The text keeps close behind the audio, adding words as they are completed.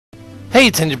Hey,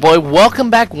 it's Ninja Boy. Welcome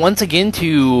back once again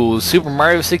to Super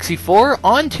Mario 64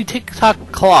 on to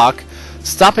Tick-Tock Clock,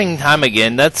 stopping time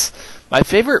again. That's my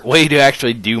favorite way to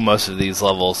actually do most of these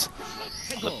levels.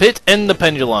 The pit and the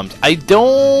pendulums. I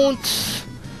don't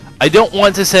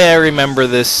want to say I remember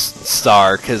this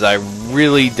star, because I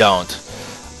really don't.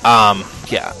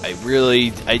 Yeah,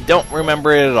 I don't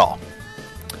remember it at all.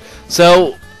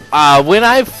 So, when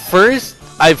I first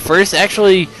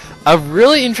actually... A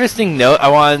really interesting note I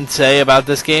want to say about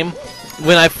this game,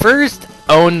 when I first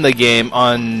owned the game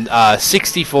on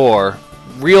 64,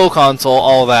 real console,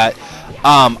 all that,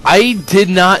 I did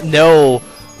not know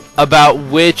about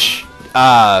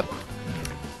about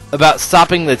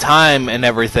stopping the time and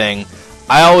everything.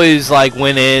 I always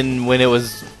went in when it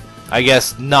was, I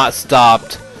guess, not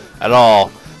stopped at all.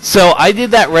 So I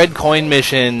did that red coin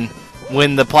mission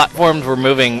when the platforms were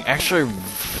moving actually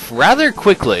rather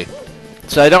quickly.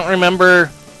 So I don't remember.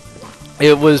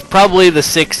 It was probably the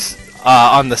 6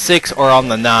 on the 6 or on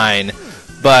the 9,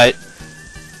 but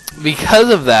because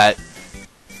of that,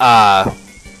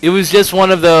 it was just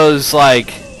one of those I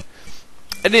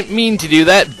didn't mean to do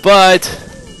that, but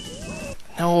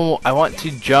no, I want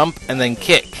to jump and then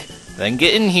kick, then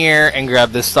get in here and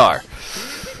grab this star.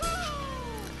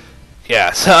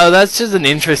 Yeah, so that's just an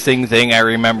interesting thing I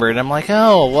remembered. I'm like,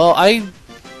 oh well, I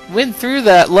went through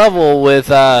that level with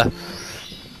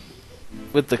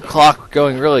the clock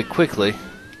going really quickly,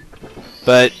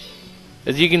 but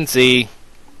as you can see,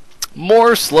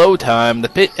 more slow time. The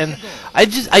pit, and I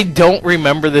don't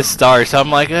remember this star, so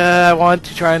I'm like, I want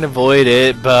to try and avoid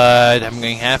it, but I'm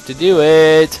going to have to do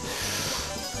it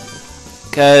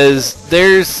because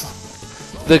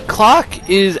the clock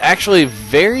is actually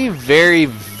very, very,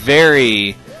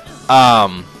 very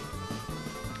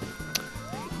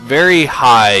very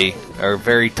high, or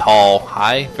very tall.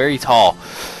 High, very tall.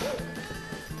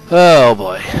 Oh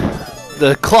boy.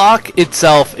 The clock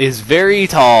itself is very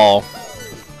tall,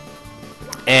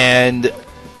 and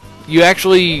you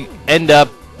actually end up,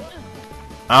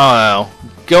 I don't know,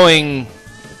 going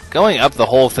up the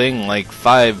whole thing like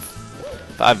five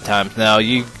times. Now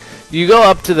you go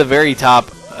up to the very top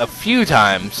a few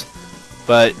times,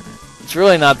 but it's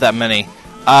really not that many.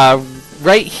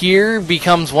 Right here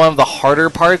becomes one of the harder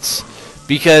parts,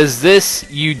 because this,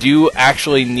 you do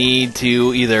actually need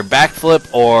to either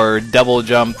backflip or double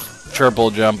jump, triple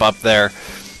jump up there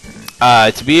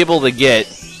to be able to get.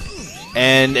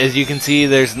 And as you can see,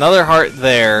 there's another heart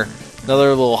there, another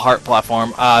little heart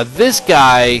platform. This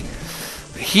guy,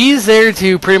 he's there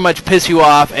to pretty much piss you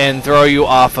off and throw you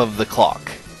off of the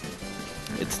clock.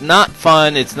 It's not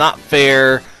fun, it's not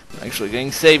fair. I'm actually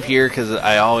getting saved here because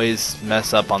I always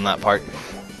mess up on that part.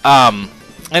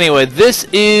 Anyway, this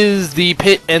is the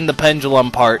pit and the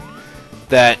pendulum part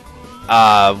that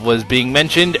was being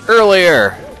mentioned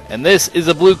earlier. And this is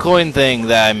a blue coin thing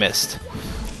that I missed.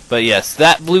 But yes,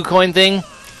 that blue coin thing,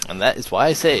 and that is why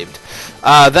I saved.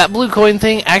 That blue coin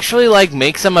thing actually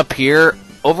makes them appear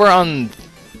over on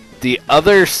the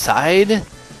other side.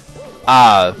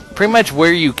 Pretty much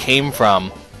where you came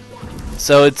from.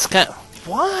 So it's kind of...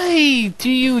 Why do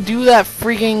you do that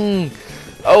freaking...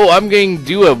 Oh, I'm going to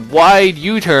do a wide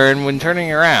U-turn when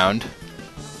turning around.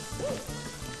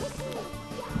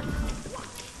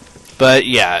 But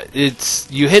yeah,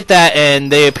 you hit that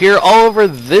and they appear all over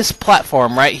this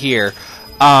platform right here.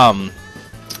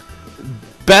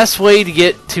 Best way to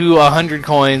get to 100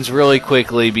 coins really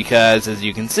quickly, because as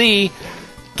you can see,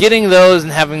 getting those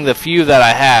and having the few that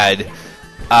I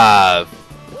had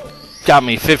got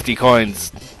me 50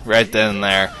 coins right then and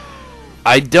there.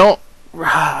 I don't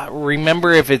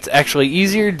remember if it's actually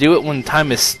easier to do it when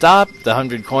time is stopped, the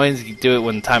 100 coins, you do it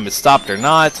when time is stopped or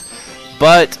not,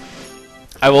 but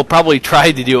I will probably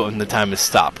try to do it when the time is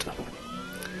stopped.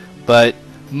 But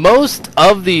most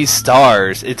of these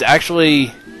stars, it's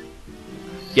actually,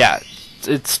 yeah,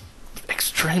 it's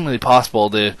extremely possible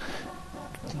to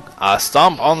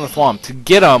stomp on the thwomp, to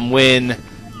get them when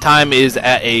time is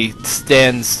at a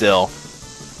standstill.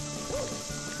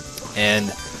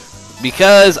 And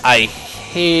because I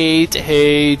hate,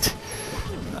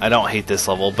 I don't hate this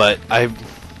level, but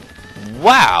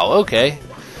wow, okay.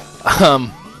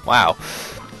 Wow.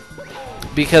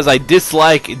 Because I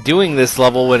dislike doing this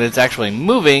level when it's actually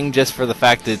moving, just for the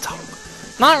fact that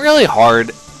it's not really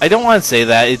hard. I don't want to say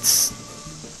that.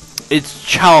 It's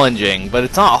challenging, but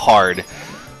it's not hard.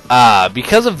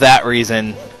 Because of that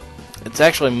reason, it's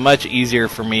actually much easier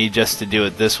for me just to do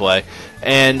it this way.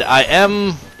 And I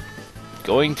am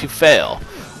going to fail.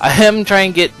 I am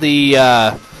trying to get the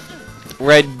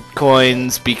red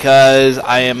coins because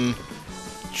I am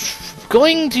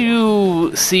going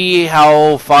to see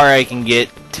how far I can get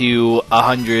to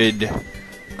 100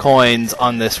 coins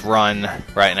on this run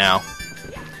right now.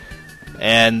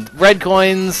 And red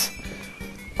coins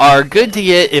are good to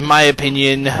get, in my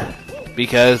opinion,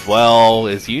 because, well,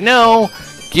 as you know,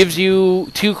 gives you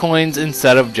 2 coins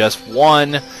instead of just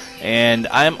 1, and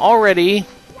I'm already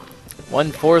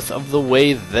 1/4 of the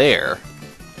way there.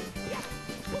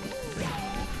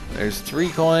 There's 3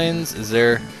 coins. Is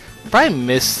there... Probably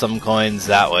missed some coins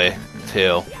that way,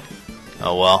 too.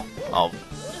 Oh well, I'll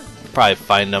probably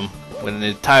find them when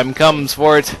the time comes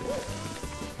for it.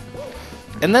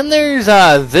 And then there's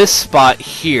this spot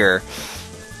here.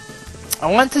 I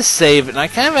want to save, and I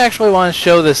kind of actually want to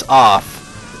show this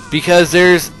off, because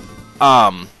there's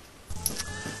an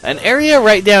area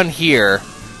right down here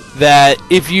that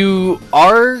if you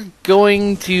are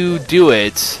going to do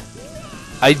it,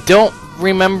 I don't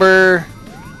remember.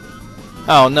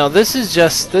 Oh no, this is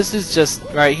just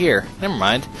right here. Never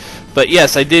mind. But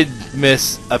yes, I did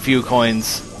miss a few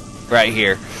coins right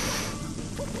here.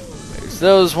 There's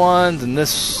those ones and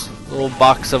this little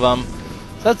box of them.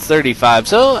 So that's 35.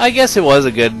 So I guess it was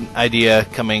a good idea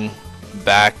coming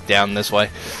back down this way.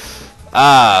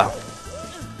 Well,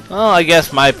 I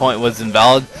guess my point was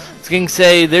invalid. I was going to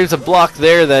say there's a block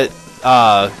there that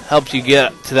helps you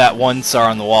get to that 1 star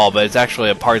on the wall, but it's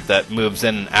actually a part that moves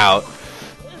in and out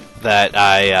that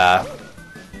I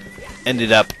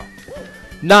ended up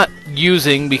not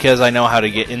using because I know how to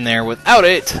get in there without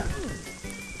it.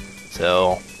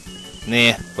 So,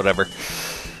 nah, whatever.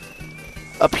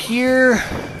 Up here,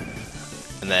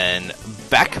 and then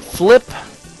backflip.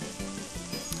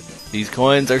 These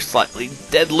coins are slightly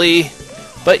deadly,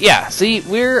 but yeah, see,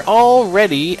 we're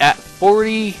already at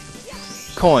 40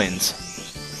 coins.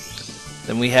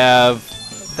 Then we have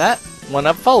that one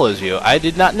up follows you. I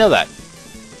did not know that.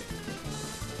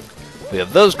 We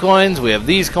have those coins, we have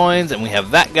these coins, and we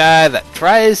have that guy that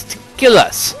tries to kill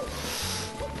us.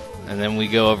 And then we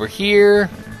go over here.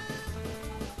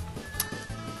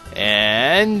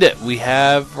 And we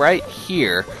have right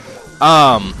here.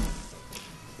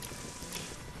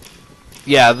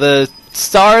 Yeah, the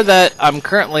star that I'm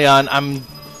currently on, I'm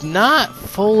not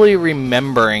fully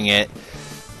remembering it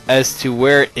as to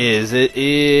where it is. It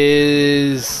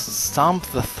is Stomp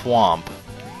the Thwomp.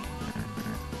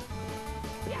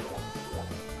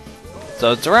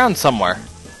 So it's around somewhere.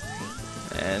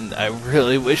 And I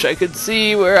really wish I could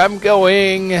see where I'm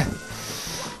going.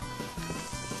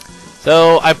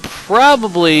 So I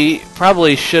probably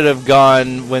should have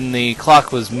gone when the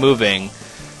clock was moving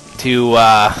to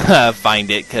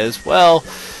find it, because, well,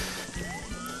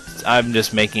 I'm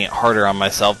just making it harder on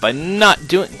myself by not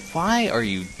doing... Why are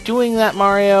you doing that,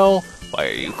 Mario? Why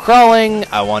are you crawling?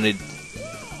 I wanted...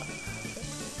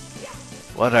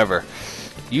 Whatever.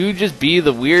 You just be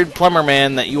the weird plumber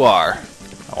man that you are.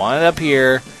 I want it up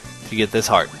here to get this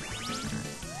heart.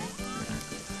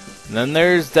 And then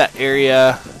there's that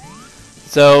area.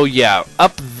 So yeah,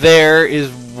 up there is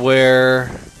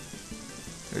where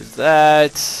there's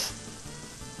that.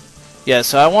 Yeah,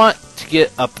 so I want to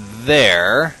get up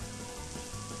there.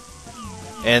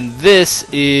 And this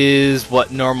is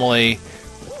what normally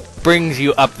brings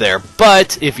you up there.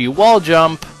 But if you wall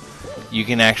jump, you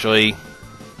can actually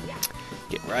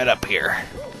get right up here.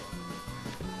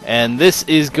 And this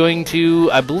is going to,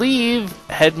 I believe,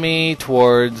 head me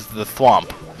towards the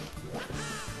Thwomp.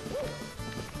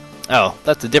 Oh,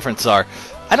 that's a different star.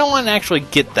 I don't want to actually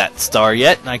get that star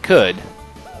yet, and I could.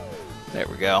 There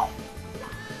we go.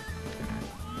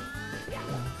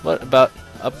 What about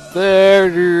up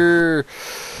there?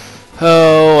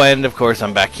 Oh, and of course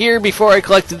I'm back here before I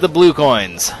collected the blue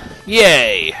coins.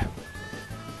 Yay!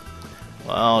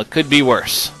 Well, it could be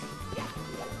worse.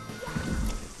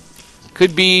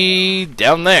 Could be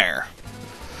down there.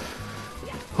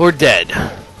 Or dead.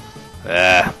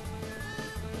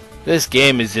 This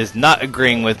game is just not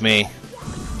agreeing with me.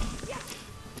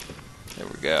 There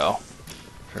we go.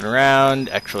 Turn around,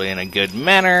 actually in a good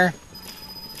manner.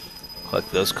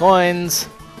 Collect those coins.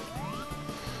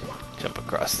 Jump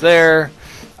across there.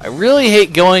 I really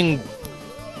hate going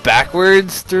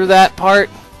backwards through that part.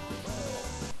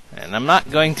 And I'm not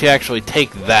going to actually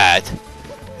take that,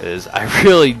 because I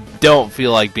really don't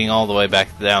feel like being all the way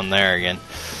back down there again.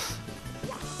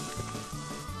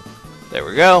 There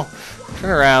we go. Turn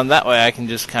around, that way I can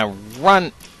just kind of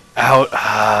run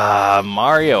out.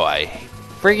 Mario, I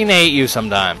freaking hate you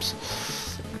sometimes.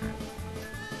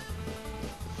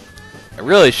 I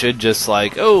really should just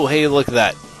like, oh, hey, look at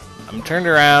that. I'm turned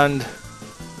around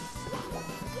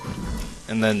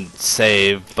and then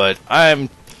save, but I'm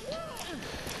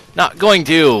not going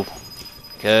to,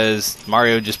 because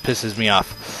Mario just pisses me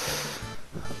off.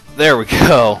 There we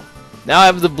go. Now I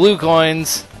have the blue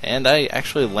coins, and I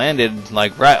actually landed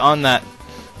like right on that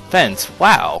fence.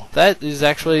 Wow, that is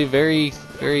actually very,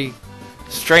 very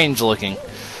strange looking.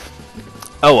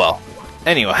 Oh well.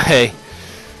 Anyway,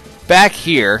 back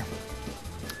here,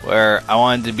 where I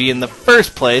wanted to be in the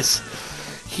first place,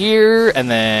 here, and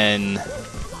then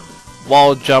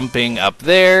wall jumping up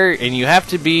there, and you have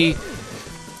to be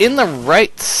in the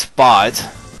right spot,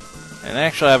 and I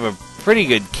actually have a pretty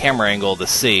good camera angle to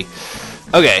see.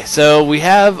 Okay, so we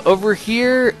have over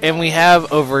here, and we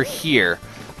have over here.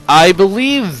 I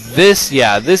believe this,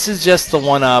 yeah, this is just the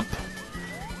one up,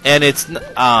 and it's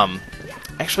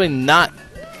actually not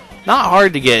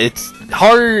hard to get. It's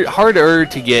harder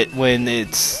to get when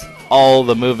it's all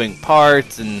the moving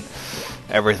parts and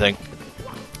everything.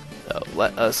 So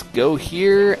let us go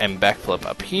here and backflip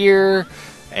up here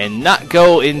and not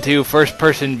go into first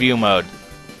person view mode.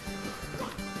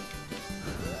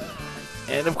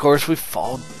 And of course we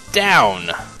fall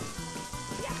down.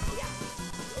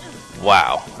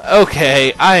 Wow.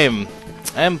 Okay, I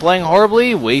am playing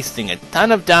horribly, wasting a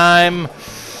ton of time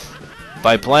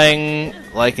by playing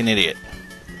like an idiot.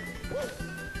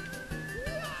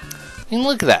 And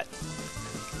look at that.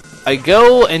 I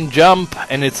go and jump,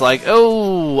 and it's like,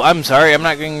 oh, I'm sorry, I'm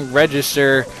not going to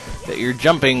register that you're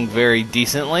jumping very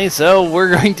decently, so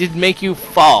we're going to make you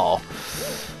fall.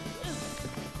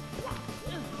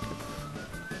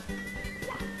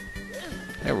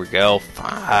 There we go.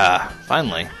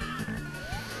 Finally.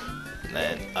 And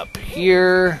then up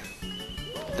here.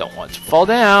 Don't want to fall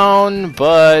down,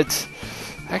 but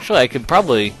actually I could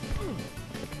probably,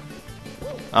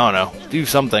 I don't know, do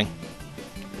something.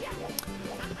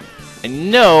 I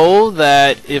know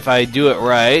that if I do it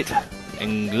right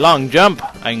and long jump,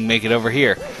 I can make it over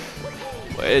here.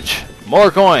 Which, more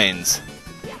coins.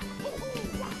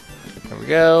 There we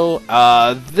go.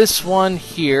 This one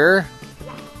here,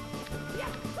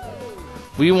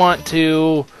 we want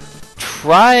to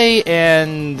try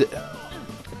and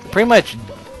pretty much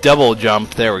double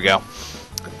jump. There we go.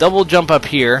 Double jump up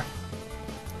here.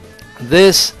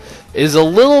 This is a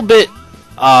little bit,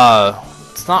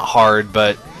 it's not hard,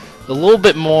 but a little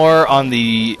bit more on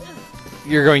the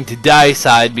you're going to die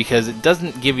side because it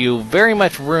doesn't give you very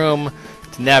much room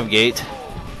to navigate.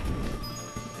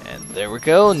 And there we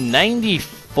go,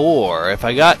 94. If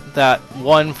I got that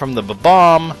one from the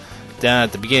bomb down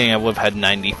at the beginning, I would have had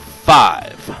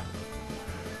 95.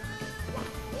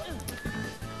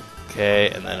 Okay,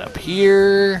 and then up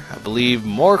here, I believe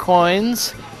more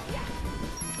coins.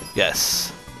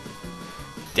 Yes.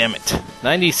 Damn it.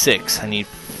 96. I need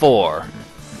 4.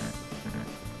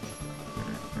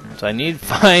 So I need to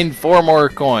find 4 more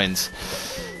coins.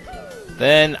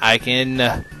 Then I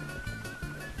can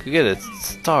could get a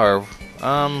star.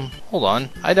 Hold on.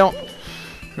 I don't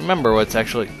remember what's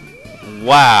actually.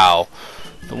 Wow.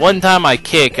 The one time I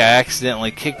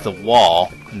accidentally kicked the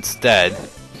wall instead.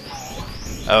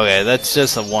 Okay, that's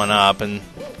just a 1-up, and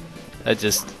that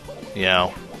just, you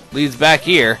know, leads back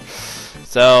here.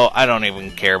 So I don't even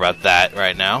care about that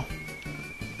right now.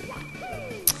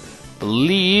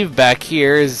 Believe back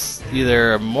here is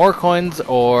either more coins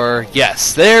or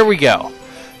yes, there we go.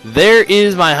 There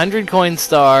is my 100 coin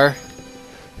star.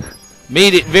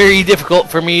 Made it very difficult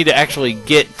for me to actually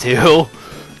get to,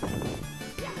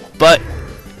 but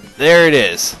there it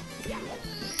is.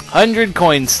 100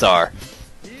 coin star.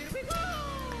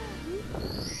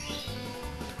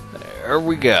 There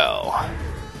we go.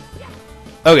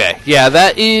 Okay, yeah,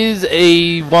 that is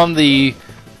one of the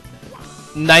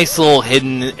nice little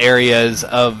hidden areas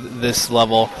of this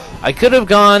level. I could have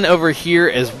gone over here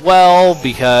as well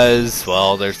because,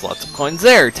 well, there's lots of coins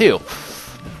there too.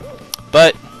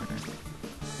 But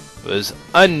it was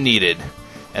unneeded.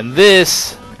 And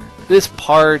this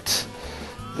part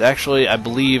is actually, I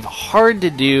believe, hard to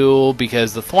do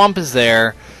because the thwomp is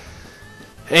there.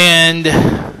 And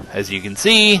as you can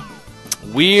see,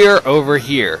 we're over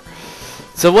here.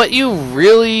 So what you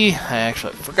really, I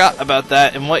actually forgot about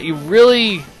that, and what you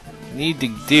really need to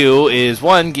do is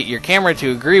 1, get your camera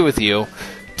to agree with you,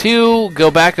 2, go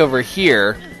back over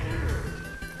here,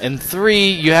 and 3,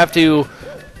 you have to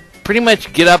pretty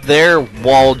much get up there,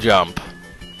 wall jump.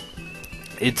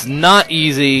 It's not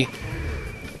easy.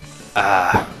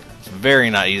 It's very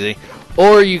not easy.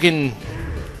 Or you can,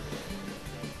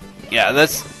 yeah,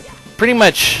 that's pretty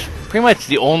much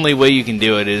the only way you can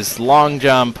do it is long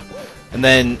jump. And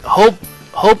then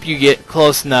hope you get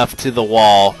close enough to the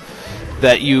wall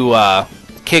that you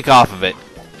kick off of it.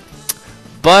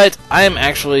 But I am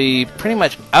actually pretty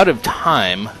much out of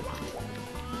time.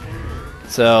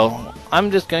 So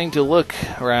I'm just going to look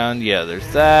around. Yeah,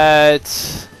 there's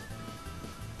that.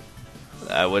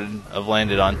 I would have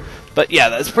landed on. But yeah,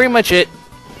 that's pretty much it.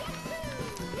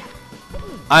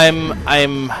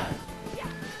 I'm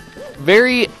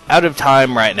very out of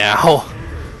time right now.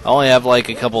 I only have like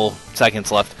a couple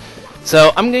seconds left.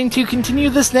 So I'm going to continue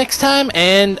this next time,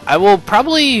 and I will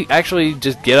probably actually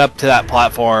just get up to that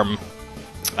platform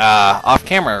off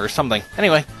camera or something.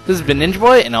 Anyway, this has been Ninja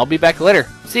Boy, and I'll be back later.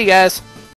 See you guys!